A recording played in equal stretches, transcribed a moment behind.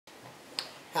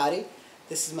Howdy,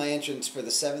 this is my entrance for the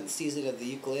 7th season of the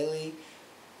ukulele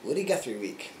Woody Guthrie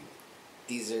week.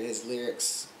 These are his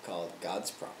lyrics called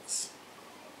God's Promise.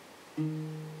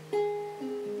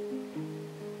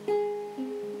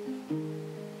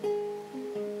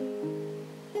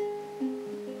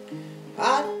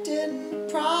 I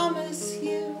didn't promise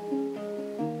you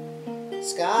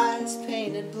skies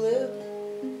painted blue,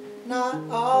 not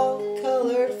all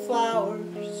colored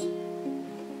flowers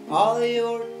all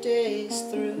your days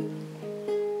through.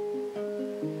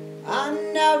 I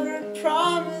never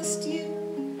promised you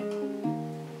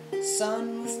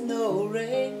sun with no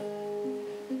rain,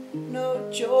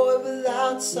 no joy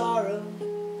without sorrow,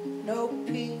 no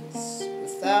peace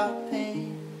without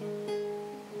pain.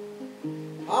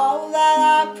 All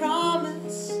that I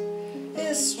promise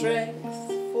is strength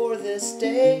for this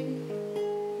day,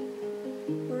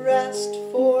 rest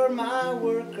for my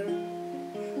worker,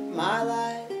 my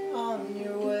light on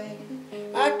your way.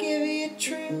 I give you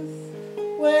truth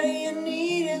when you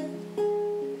need it,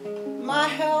 my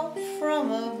help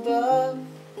from above,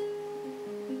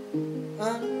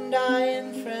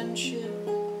 undying friendship,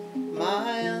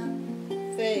 my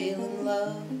unfailing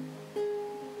love.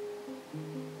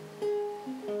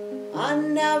 I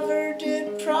never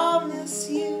did promise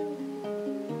you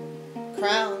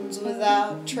crowns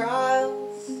without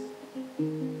trials,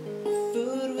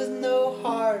 food with no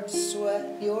hard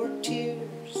sweat, your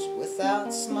tears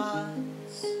without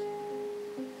smiles,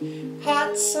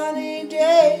 hot sunny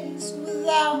days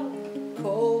without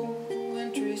cold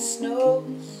wintry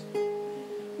snows,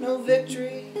 no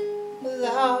victory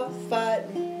without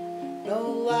fighting, no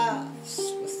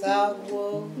laughs without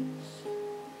woes.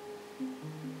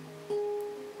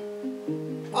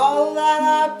 All that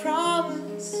I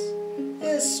promise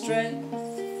is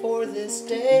strength for this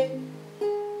day,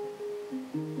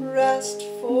 rest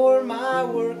for my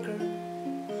worker,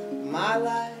 my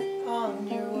light on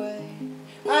your way.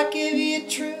 I give you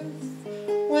truth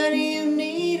when you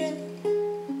need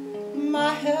it,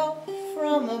 my help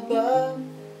from above,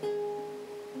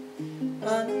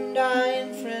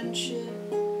 undying friendship,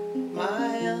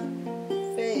 my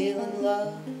unfailing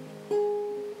love.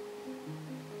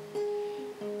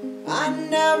 I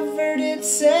never did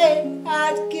say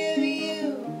I'd give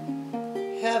you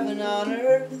heaven on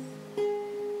earth,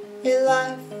 a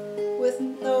life with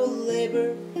no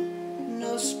labor,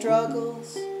 no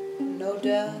struggles, no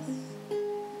death,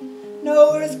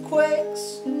 no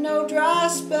earthquakes, no dry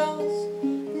spells,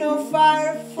 no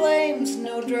fire flames,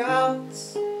 no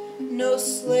droughts, no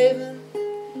slaving,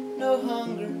 no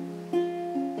hunger,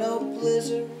 no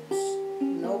blizzards,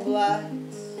 no blights.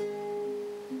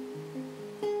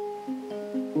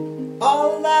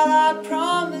 All that I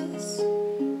promise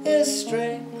is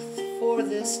strength for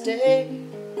this day,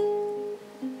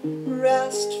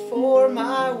 rest for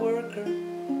my worker,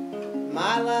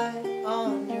 my light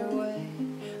on your way.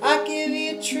 I give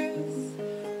you truth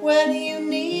when you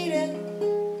need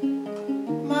it,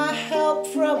 my help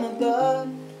from above,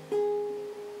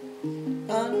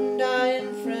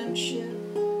 undying friendship,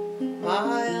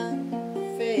 my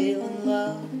unfailing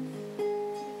love.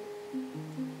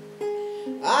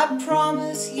 I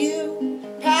promise you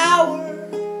power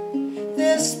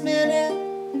this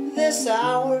minute, this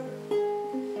hour,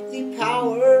 the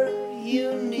power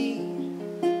you need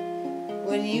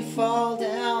when you fall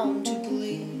down to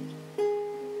bleed.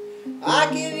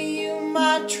 I give you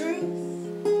my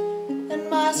truth and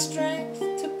my strength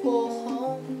to pull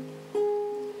home,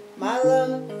 my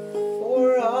love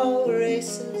for all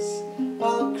races,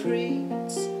 all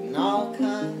creeds and all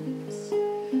kinds,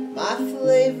 my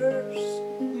flavors,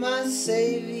 my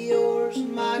saviors,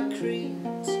 my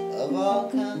creeds of all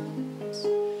kinds,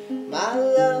 my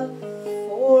love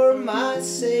for my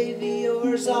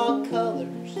saviors, all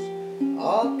colors,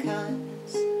 all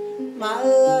kinds, my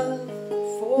love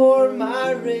for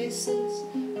my races,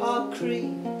 all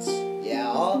creeds, yeah,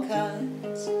 all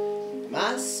kinds,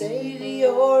 my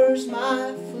saviors,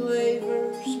 my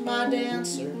flavors, my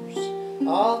dancers,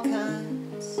 all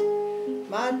kinds,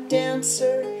 my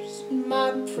dancers,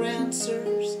 my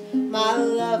prancers, my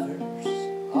lovers,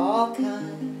 all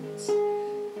kinds,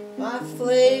 my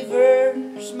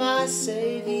flavors, my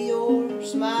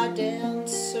saviors, my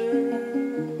dancers.